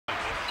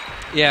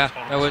Yeah,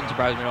 that wouldn't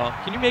surprise me at all.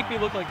 Can you make me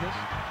look like this?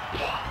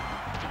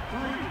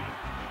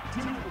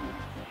 3, 2,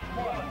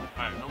 1.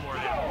 Alright, no more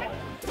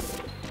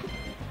hands.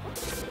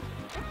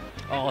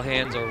 All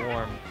hands are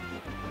warm.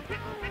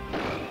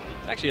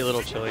 It's actually a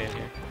little chilly in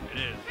here. It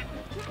is.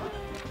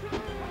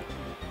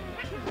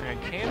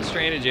 Alright, can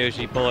Stranded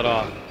Yoshi pull it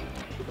off?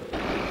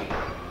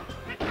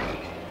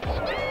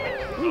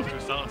 Off to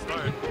a solid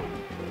start.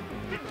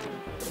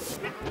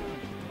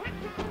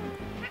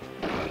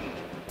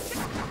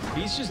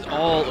 He's just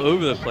all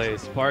over the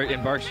place.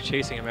 And Bark's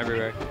chasing him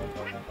everywhere.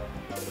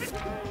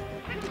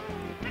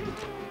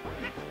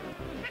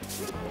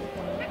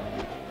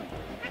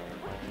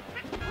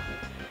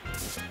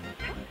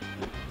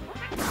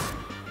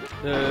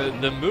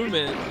 The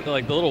movement,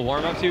 like the little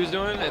warm-ups he was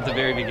doing at the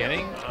very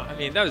beginning, I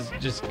mean, that was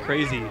just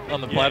crazy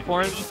on the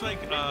platform. It looks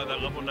like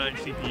that level 9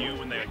 CPU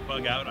when they like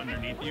bug out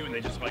underneath you and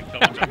they just like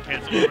double jump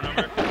cancel over and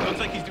over. It looks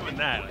like he's doing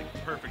that like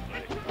perfectly.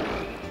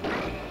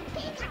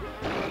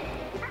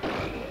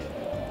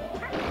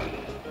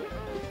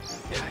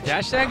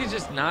 Dash tag is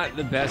just not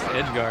the best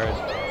edge guard.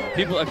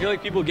 I feel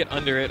like people get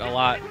under it a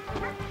lot.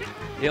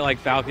 Yeah, like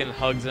Falcon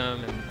hugs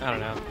them, and I don't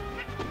know.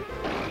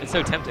 It's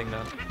so tempting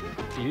though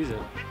to use it.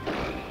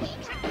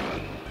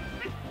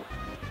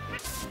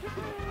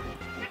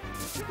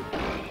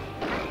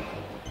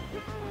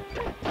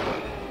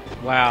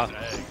 Wow.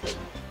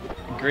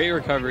 Great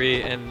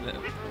recovery and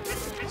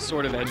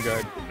sort of edge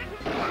guard.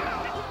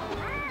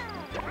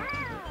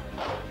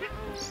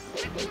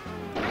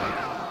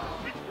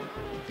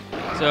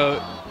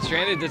 So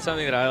Stranded did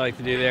something that I like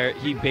to do there.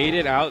 He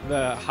baited out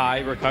the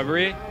high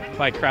recovery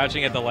by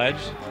crouching at the ledge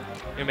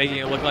and making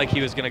it look like he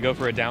was going to go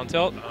for a down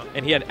tilt.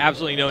 And he had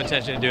absolutely no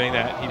intention of doing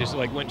that. He just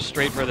like went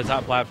straight for the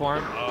top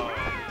platform.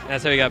 And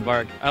that's how he got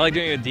Bark. I like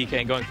doing it with DK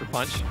and going for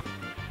punch.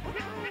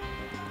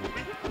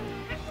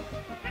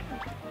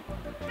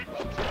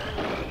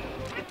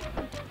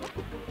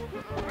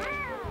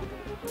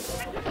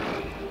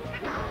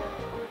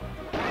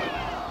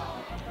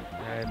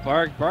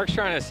 Bark's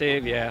trying to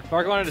save, yeah.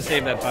 Bark wanted to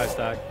save that 5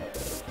 stock.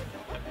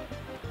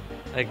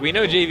 Like, we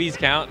know JVs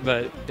count,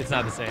 but it's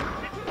not the same.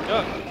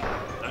 Oh.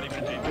 Not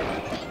even JV.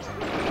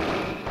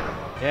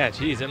 Yeah,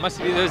 geez, it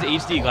must be those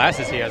HD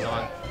glasses he has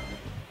on.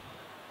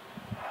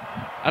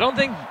 I don't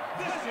think...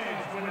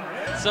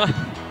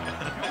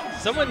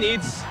 someone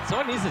needs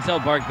to tell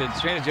Bark that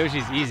Stranded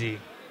Yoshi's easy.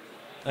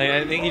 Like,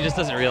 I think he just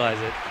doesn't realize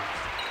it.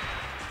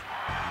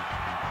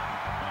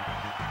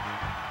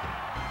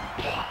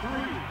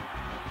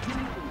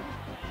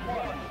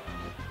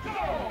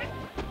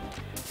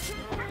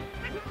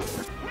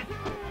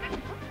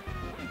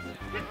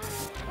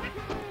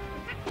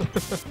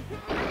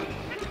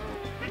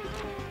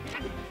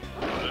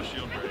 No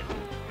shield break.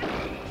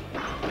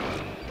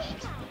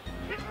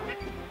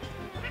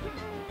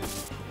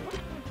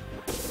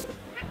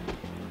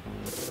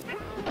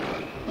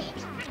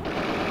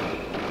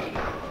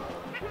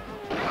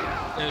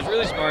 And it was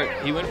really smart.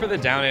 He went for the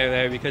down air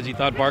there because he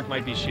thought Bark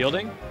might be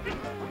shielding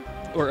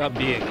or up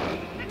B'ing.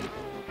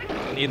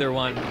 And either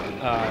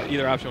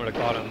option would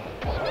have caught him.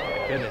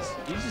 My goodness,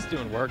 he's just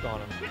doing work on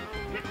him.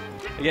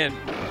 Again,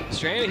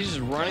 Stranded, he's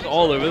just running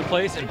all over the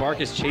place, and Bark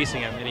is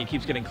chasing him, and he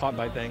keeps getting caught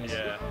by things.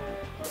 Yeah.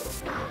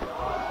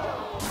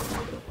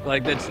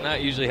 Like, that's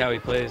not usually how he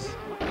plays.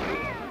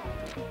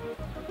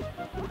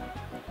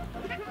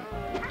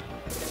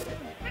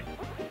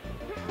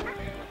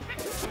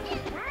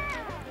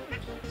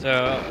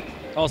 So,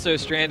 also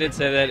Stranded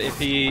said that if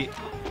he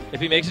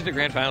makes it to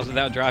Grand Finals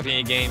without dropping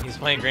a game, he's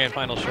playing Grand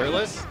Final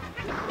shirtless.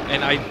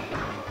 And I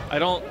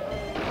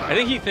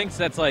think he thinks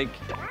that's like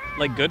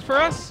good for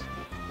us.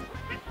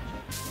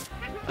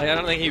 Like, I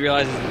don't think he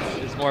realizes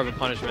it's more of a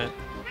punishment.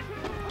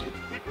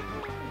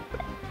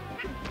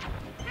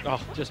 Oh,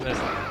 just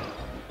missed.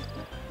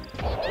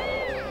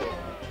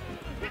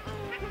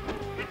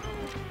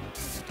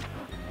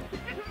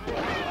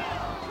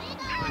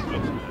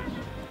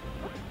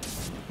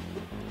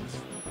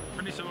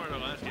 Pretty similar to the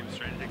last game.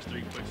 Stranded takes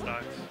 3 quick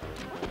stocks.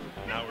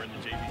 Now we're in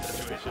the JV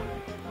situation.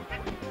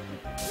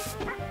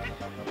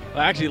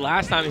 Well, actually,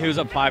 last time he was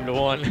up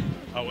 5-1.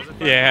 Oh, was it?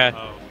 Yeah.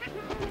 Oh.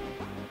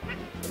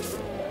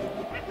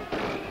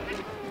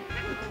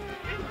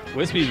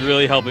 Wispy's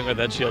really helping with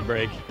that shield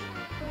break.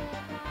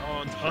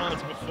 Oh, and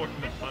tons before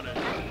the punish.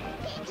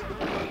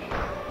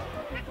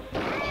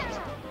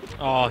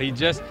 Oh, he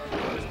just...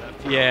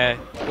 Yeah.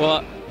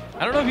 Well,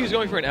 I don't know if he was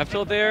going for an F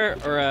tilt there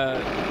or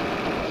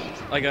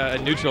like a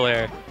neutral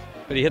air,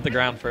 but he hit the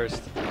ground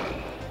first.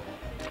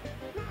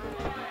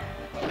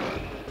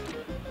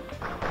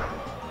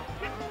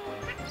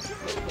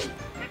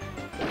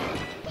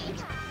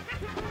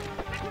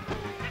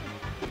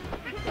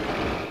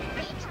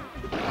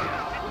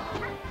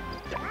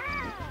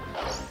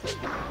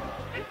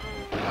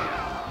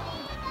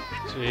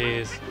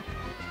 Jeez.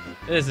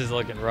 This is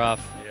looking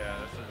rough. Yeah,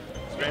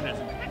 Stranded's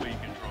in complete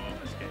control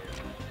of this game.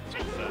 That's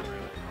what's sad,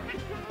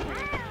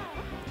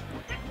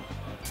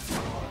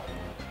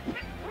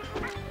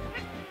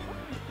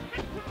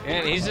 really.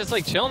 And he's just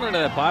like chilling under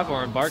that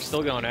platform, and Bark's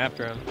still going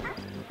after him.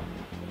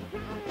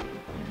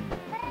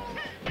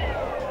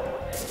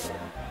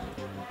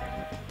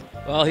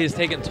 Well, he's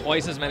taken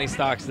twice as many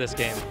stocks this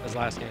game as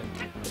last game,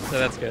 so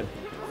that's good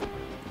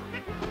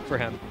for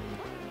him.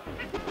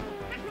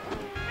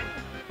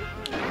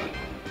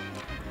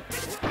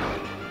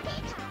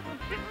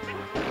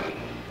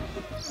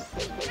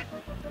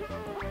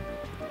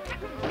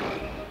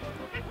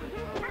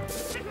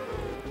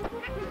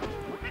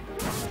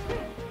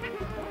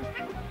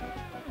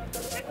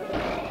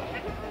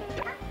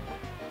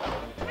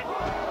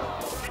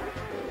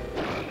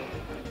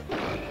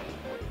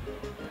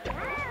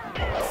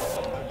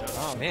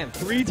 Oh man,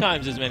 3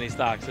 times as many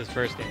stocks this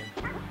first game.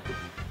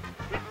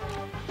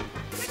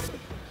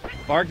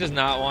 Bark does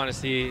not want to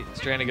see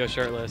Stranded go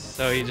shirtless,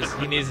 so he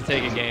needs to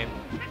take a game.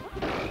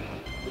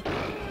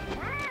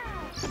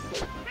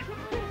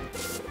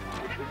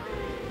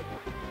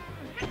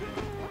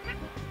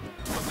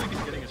 Looks like he's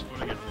getting his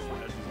footing as these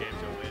games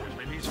go later.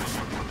 Maybe he's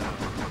figuring it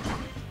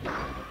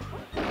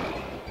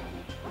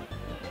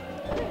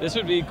out. This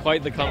would be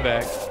quite the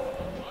comeback.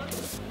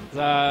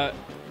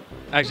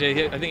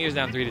 Actually, I think he was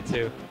down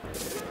 3-2.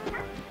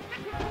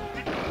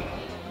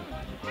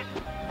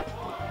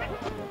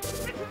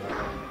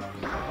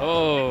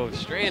 Oh,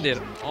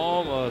 Stranded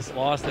almost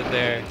lost it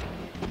there.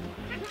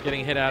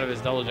 Getting hit out of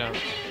his double jump.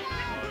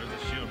 Oh,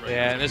 there's a shield right Yeah,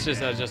 there. and it's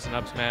just an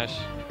up smash.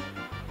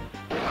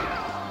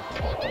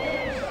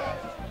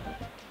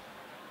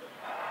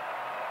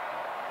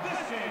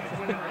 This game's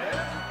winner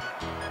is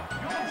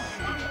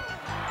Yoshi.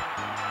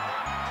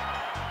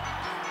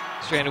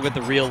 Stranded with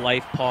the real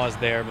life pause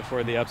there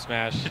before the up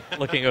smash,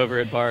 looking over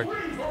at Bark.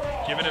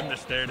 Giving him the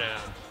stare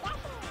down.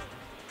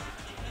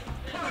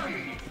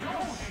 Yoshi.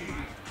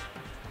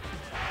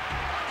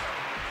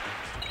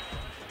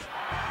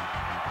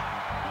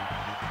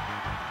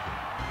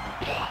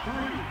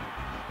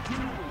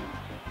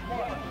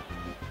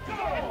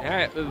 All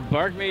right,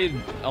 Bark made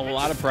a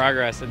lot of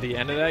progress at the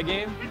end of that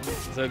game,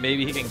 so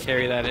maybe he can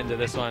carry that into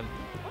this one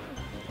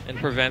and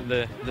prevent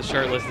the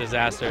shirtless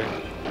disaster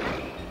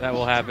that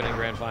will happen in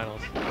grand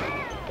finals.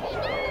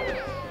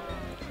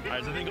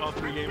 Guys, I think all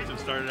 3 games have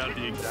started out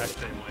the exact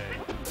same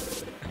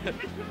way.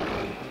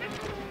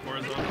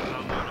 Horizontal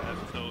combo to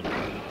F tilt,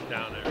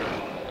 down air.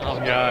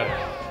 Oh God!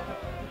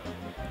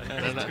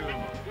 There's 2 of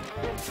them.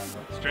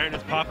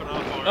 Stranded's popping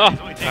off already. Oh, He's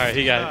only taking all right,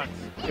 he 2 got shots.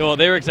 it. Well,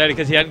 they were excited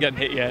because he hadn't gotten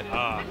hit yet.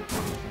 Ah,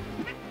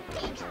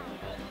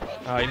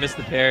 Oh, he missed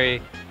the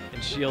parry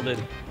and shielded.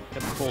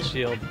 Got the full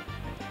shield.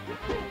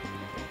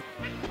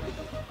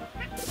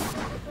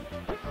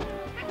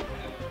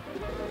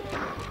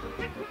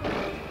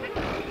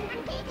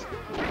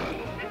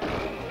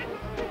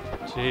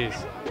 Jeez.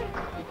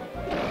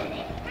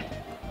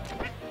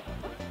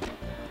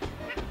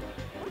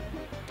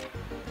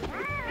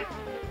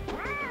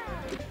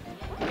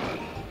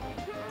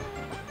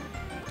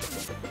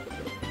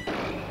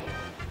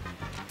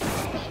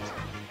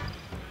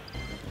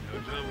 no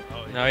jump.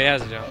 Oh, No, he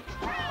has a jump.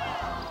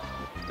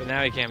 But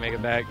now he can't make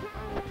it back.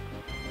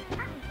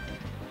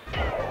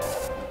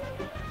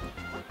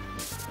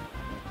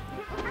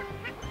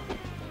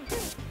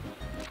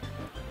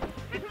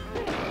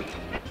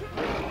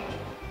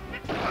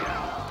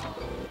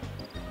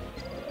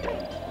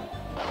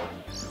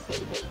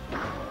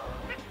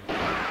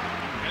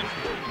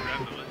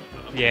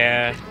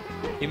 Yeah.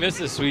 He missed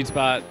his sweet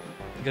spot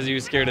because he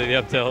was scared of the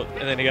up tilt,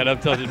 and then he got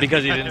up tilted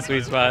because he didn't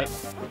sweet spot.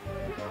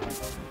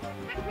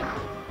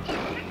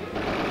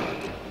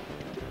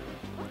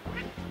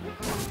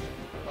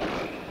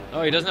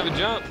 Oh, he doesn't have a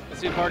jump.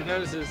 Let's see if Park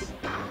notices.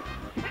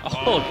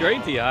 Oh,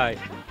 great DI.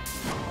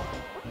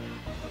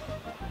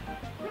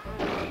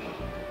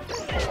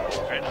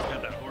 Brandon's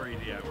got that Hori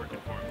DI working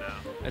for him now.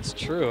 That's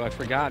true. I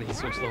forgot he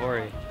switched the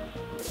Hori.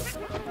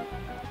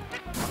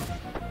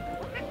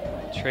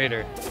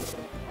 Traitor.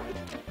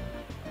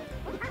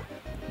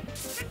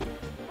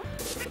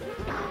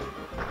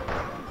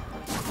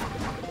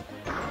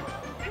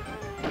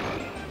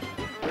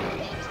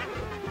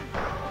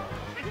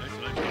 Nice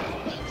ledge cancel.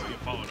 Didn't see it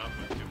followed up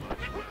with too much.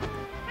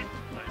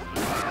 Nice.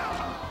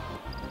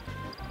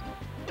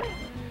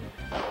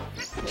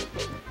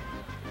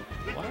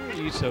 Why are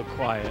you so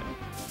quiet?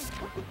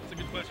 That's a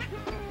good question.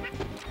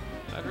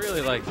 I'd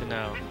really like to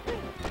know.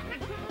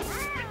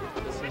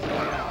 This is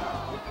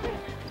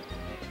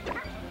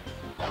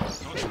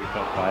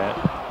Felt quiet.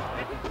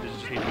 Did you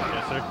just need to be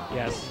closer?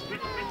 yes.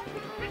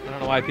 I don't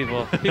know why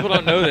people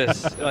don't know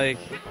this. Like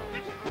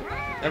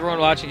everyone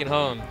watching at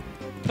home,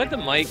 put the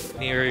mic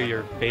near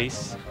your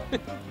face,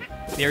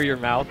 near your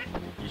mouth,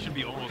 You should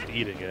be almost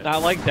eating it.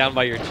 not like down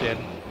by your chin.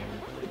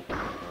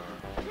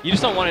 You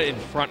just don't want it in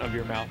front of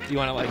your mouth. You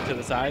want it like to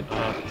the side,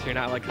 so you're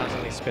not like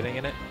constantly spitting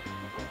in it.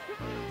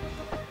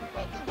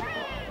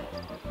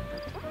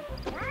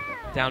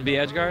 Down B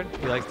edge guard.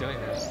 He likes doing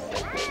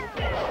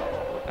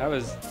that. That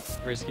was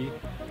risky.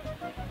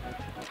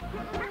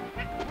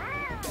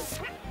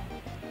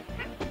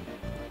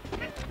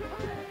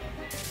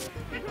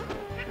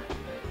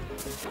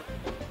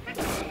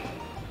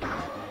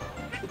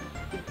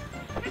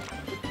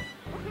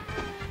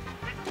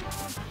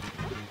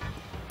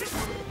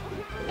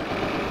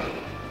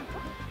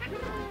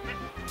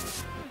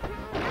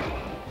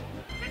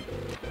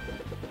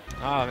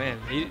 Oh, man.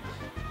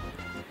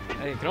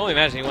 I can only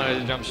imagine he wanted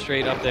to jump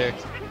straight up there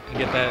and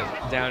get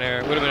that down air.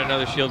 It would have been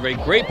another shield break.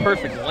 Great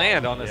perfect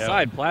land on the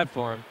side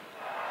platform.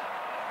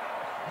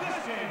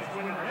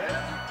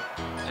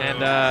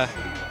 And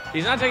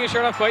he's not taking his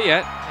shirt off quite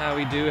yet.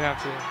 We do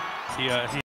have to... He